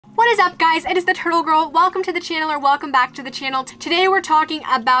What is up, guys? It is the Turtle Girl. Welcome to the channel, or welcome back to the channel. Today we're talking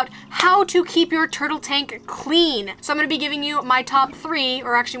about how to keep your turtle tank clean. So I'm going to be giving you my top 3,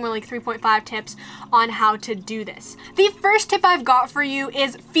 or actually more like 3.5 tips on how to do this. The first tip I've got for you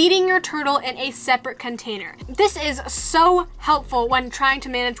is feeding your turtle in a separate container. This is so helpful when trying to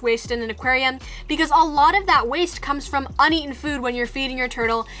manage waste in an aquarium because a lot of that waste comes from uneaten food when you're feeding your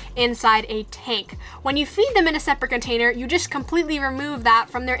turtle inside a tank. When you feed them in a separate container, you just completely remove that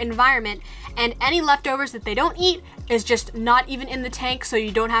from their environment, and any leftovers that they don't eat is just not even in the tank, so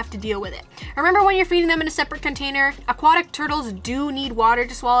you don't have to deal with it. Remember, when you're feeding them in a separate container, aquatic turtles do need water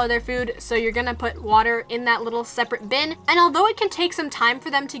to swallow their food, so you're gonna put water in that little separate bin. And although it can take some time for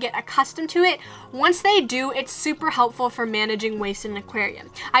them to get accustomed to it, once they do, it's super helpful for managing waste in an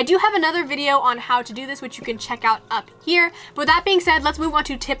aquarium. I do have another video on how to do this, which you can check out up here. But with that being said, let's move on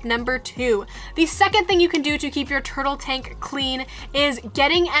to tip number 2. The second thing you can do to keep your turtle tank clean is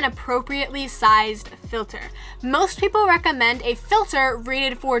getting an appropriately sized filter. Most people recommend a filter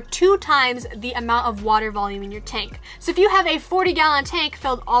rated for 2 times the amount of water volume in your tank. So if you have a 40-gallon tank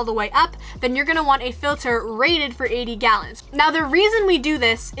filled all the way up, then you're gonna want a filter rated for 80 gallons. Now, the reason we do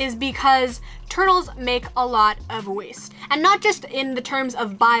this is because turtles make a lot of waste. And not just in the terms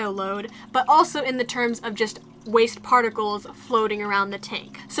of bioload, but also in the terms of just waste particles floating around the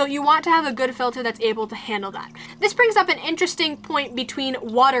tank. So you want to have a good filter that's able to handle that. This brings up an interesting point between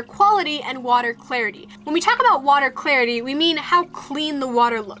water quality and water clarity. When we talk about water clarity, we mean how clean the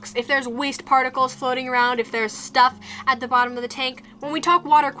water looks. If there's waste particles floating around, if there's stuff at the bottom of the tank. When we talk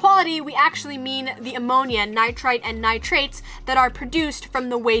water quality, we actually mean the ammonia, nitrite, and nitrates that are produced from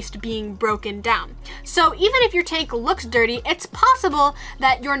the waste being broken down. So even if your tank looks dirty, it's possible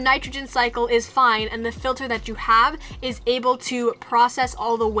that your nitrogen cycle is fine and the filter that you have is able to process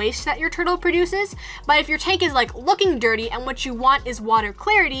all the waste that your turtle produces. But if your tank is like looking dirty and what you want is water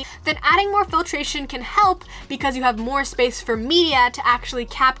clarity, then adding more filtration can help because you have more space for media to actually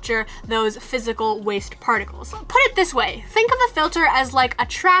capture those physical waste particles. Put it this way, think of a filter as like a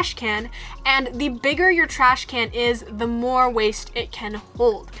trash can, and the bigger your trash can is, the more waste it can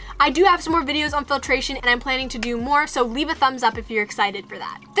hold. I do have some more videos on filtration and I'm planning to do more, so leave a thumbs up if you're excited for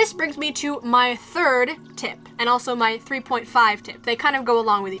that. This brings me to my third tip and also my 3.5 tip. They kind of go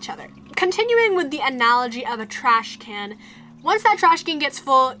along with each other. Continuing with the analogy of a trash can, once that trash can gets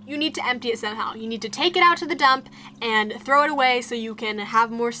full, you need to empty it somehow. You need to take it out to the dump and throw it away so you can have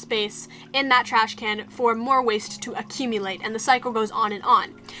more space in that trash can for more waste to accumulate, and the cycle goes on and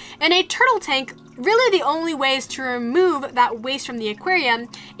on. In a turtle tank, really the only ways to remove that waste from the aquarium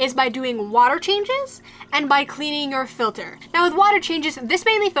is by doing water changes and by cleaning your filter. Now, with water changes, this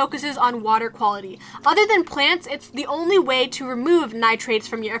mainly focuses on water quality. Other than plants, it's the only way to remove nitrates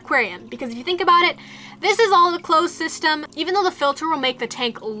from your aquarium, because if you think about it, this is all a closed system. Even though the filter will make the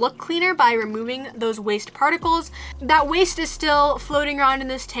tank look cleaner by removing those waste particles, that waste is still floating around in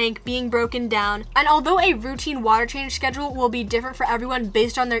this tank being broken down. And although a routine water change schedule will be different for everyone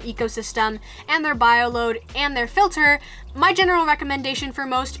based on their ecosystem and their bioload and their filter, my general recommendation for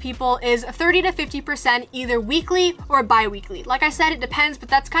most people is 30 to 50% either weekly or bi-weekly. Like I said, it depends, but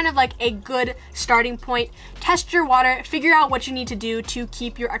that's kind of like a good starting point. Test your water, figure out what you need to do to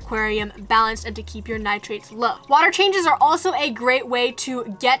keep your aquarium balanced and to keep your nitrates low. Water changes are also a great way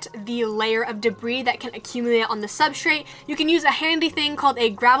to get the layer of debris that can accumulate on the substrate. You can use a handy thing called a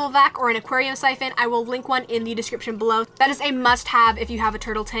gravel vac or an aquarium siphon. I will link one in the description below. That is a must-have if you have a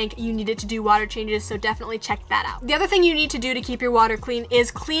turtle tank. You need it to do water changes, so definitely check that out. The other thing you need to do to keep your water clean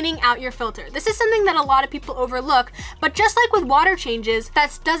is cleaning out your filter. This is something that a lot of people overlook, but just like with water changes,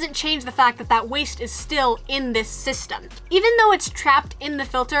 that doesn't change the fact that that waste is still in this system. Even though it's trapped in the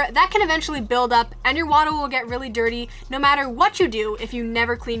filter, that can eventually build up and your water will get really dirty no matter what you do if you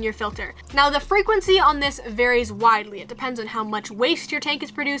never clean your filter. Now, the frequency on this varies widely. It depends on how much waste your tank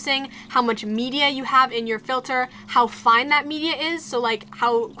is producing, how much media you have in your filter, how fine that media is, so like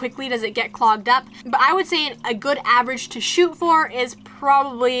how quickly does it get clogged up. But I would say a good average to shoot for is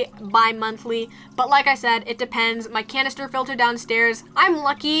probably bi-monthly, but like I said, it depends. My canister filter downstairs, I'm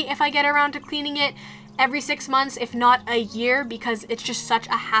lucky if I get around to cleaning it every 6 months, if not a year, because it's just such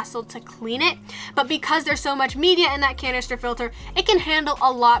a hassle to clean it. But because there's so much media in that canister filter, it can handle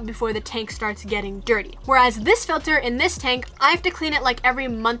a lot before the tank starts getting dirty. Whereas this filter in this tank, I have to clean it like every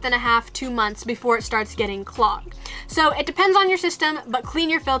month and a half, 2 months before it starts getting clogged. So it depends on your system, but clean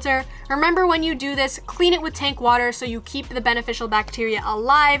your filter. Remember, when you do this, clean it with tank water so you keep the beneficial bacteria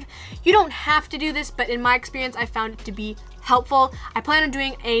alive. You don't have to do this, but in my experience, I found it to be helpful. I plan on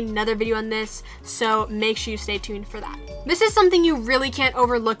doing another video on this, so make sure you stay tuned for that. This is something you really can't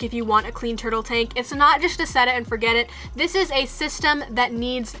overlook if you want a clean turtle tank. It's not just to set it and forget it. This is a system that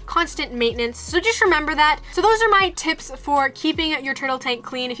needs constant maintenance, so just remember that. So those are my tips for keeping your turtle tank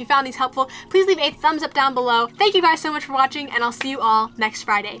clean. If you found these helpful, please leave a thumbs up down below. Thank you guys so much for watching, and I'll see you all next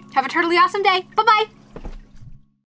Friday. Have a turtly awesome day. Bye-bye.